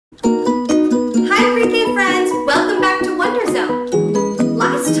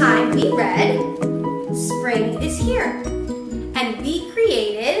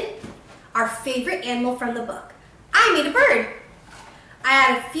our favorite animal from the book. I made a bird. I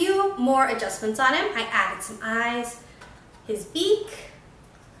added a few more adjustments on him. I added some eyes, his beak,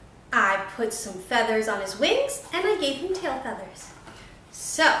 I put some feathers on his wings, and I gave him tail feathers.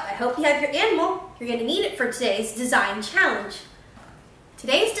 So, I hope you have your animal. You're going to need it for today's design challenge.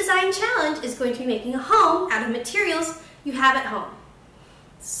 Today's design challenge is going to be making a home out of materials you have at home.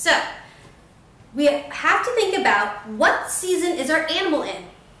 So, we have to think about what season is our animal in.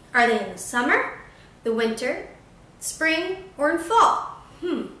 Are they in the summer, the winter, spring, or in fall?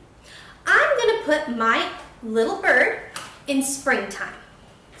 I'm going to put my little bird in springtime.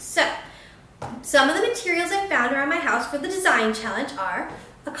 So, some of the materials I found around my house for the design challenge are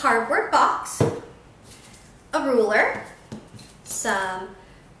a cardboard box, a ruler, some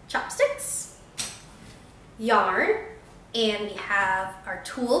chopsticks, yarn, and we have our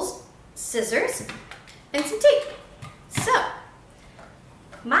tools, scissors, and some tape. So,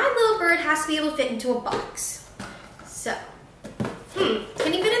 my little bird has to be able to fit into a box. So, can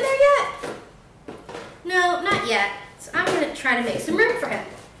he fit in there yet? No, not yet. So I'm going to try to make some room for him.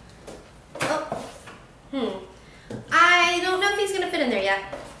 I don't know if he's going to fit in there yet.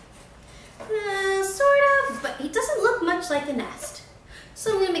 Sort of, but he doesn't look much like a nest.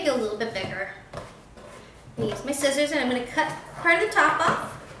 So I'm going to make it a little bit bigger. I'm going to use my scissors and I'm going to cut part of the top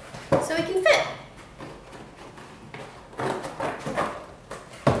off so it can fit.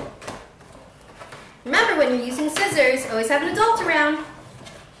 Remember, when you're using scissors, always have an adult around.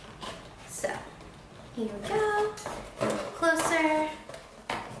 So, here we go. A little closer.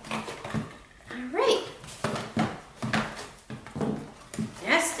 All right.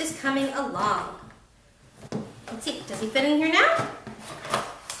 Nest is coming along. Let's see, does he fit in here now?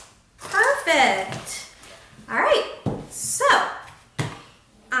 Perfect. All right, so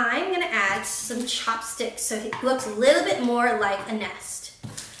I'm going to add some chopsticks so it looks a little bit more like a nest.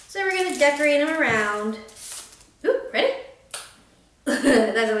 So we're going to decorate them around. Ooh, ready?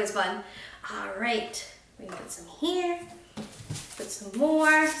 That's always fun. All right, we're going to put some here, put some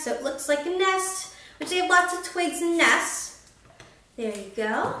more, so it looks like a nest, which they have lots of twigs and nests. There you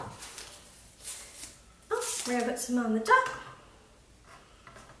go. Oh, we're going to put some on the top.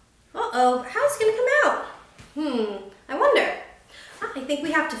 Uh-oh, how's it going to come out? I wonder. I think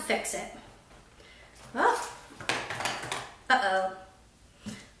we have to fix it. Oh. Uh-oh.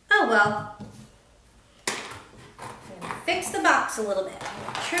 Oh well. I'm going to fix the box a little bit.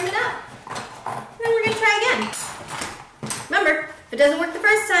 Trim it up. And then we're going to try again. Remember, if it doesn't work the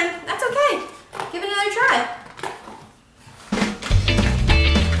first time, that's okay. Give it another try.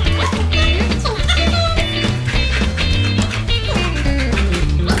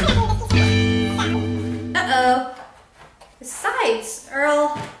 Uh-oh. The sides are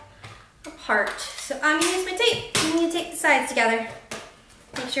all apart. So I'm going to use my tape. I'm going to tape the sides together.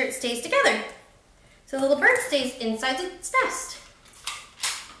 Make sure it stays together. So the little bird stays inside its nest.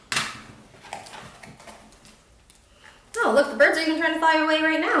 Oh, look, the birds are even trying to fly away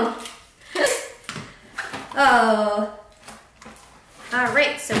right now. Oh. All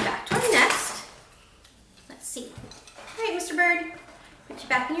right, so back to our nest. Let's see. All right, Mr. Bird, put you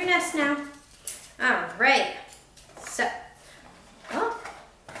back in your nest now. All right, so,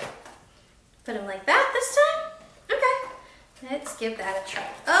 put him like that this time. Okay, let's give that a try.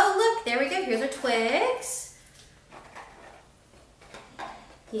 Oh, look, there we go. Here's our twigs.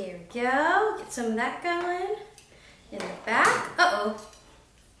 Here we go. Get some of that going in the back. Uh-oh.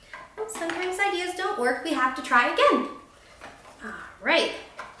 Well, sometimes ideas don't work. We have to try again. All right.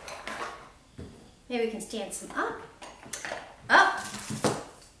 Maybe we can stand some up. Up.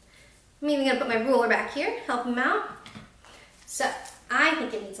 I'm even going to put my ruler back here, help him out. So, I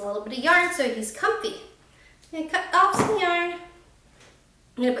think it needs a little bit of yarn so he's comfy. I'm going to cut off some yarn.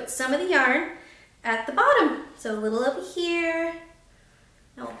 I'm going to put some of the yarn at the bottom. So, a little over here.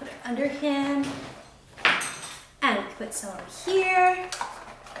 Now we'll put it under him. And we can put some over here.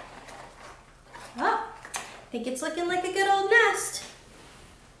 Oh, I think it's looking like a good old nest.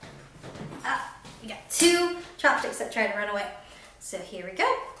 We got two chopsticks that tried to run away. So, here we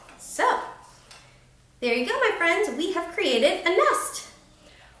go. So, there you go, my friends. We have created a nest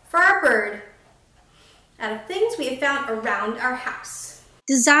for our bird out of things we have found around our house.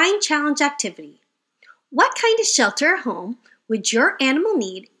 Design challenge activity. What kind of shelter or home would your animal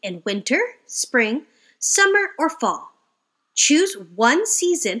need in winter, spring, summer, or fall? Choose one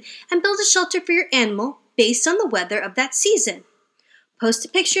season and build a shelter for your animal based on the weather of that season. Post a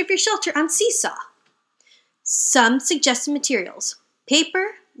picture of your shelter on Seesaw. Some suggested materials: paper,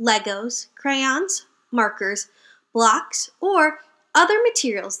 Legos, crayons, markers, blocks, or other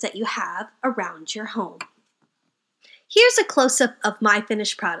materials that you have around your home. Here's a close-up of my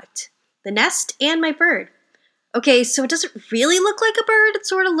finished product. the nest, and my bird. Okay, so it doesn't really look like a bird. It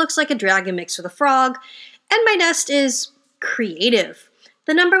sort of looks like a dragon mixed with a frog. And my nest is creative.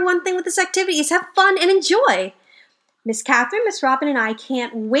 The number one thing with this activity is have fun and enjoy. Miss Catherine, Miss Robin, and I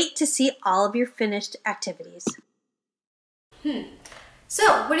can't wait to see all of your finished activities. So,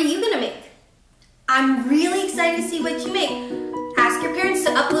 what are you gonna make? I'm really excited to see what you make. Ask your parents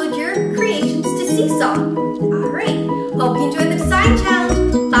to upload your creations to Seesaw. All right, hope you enjoyed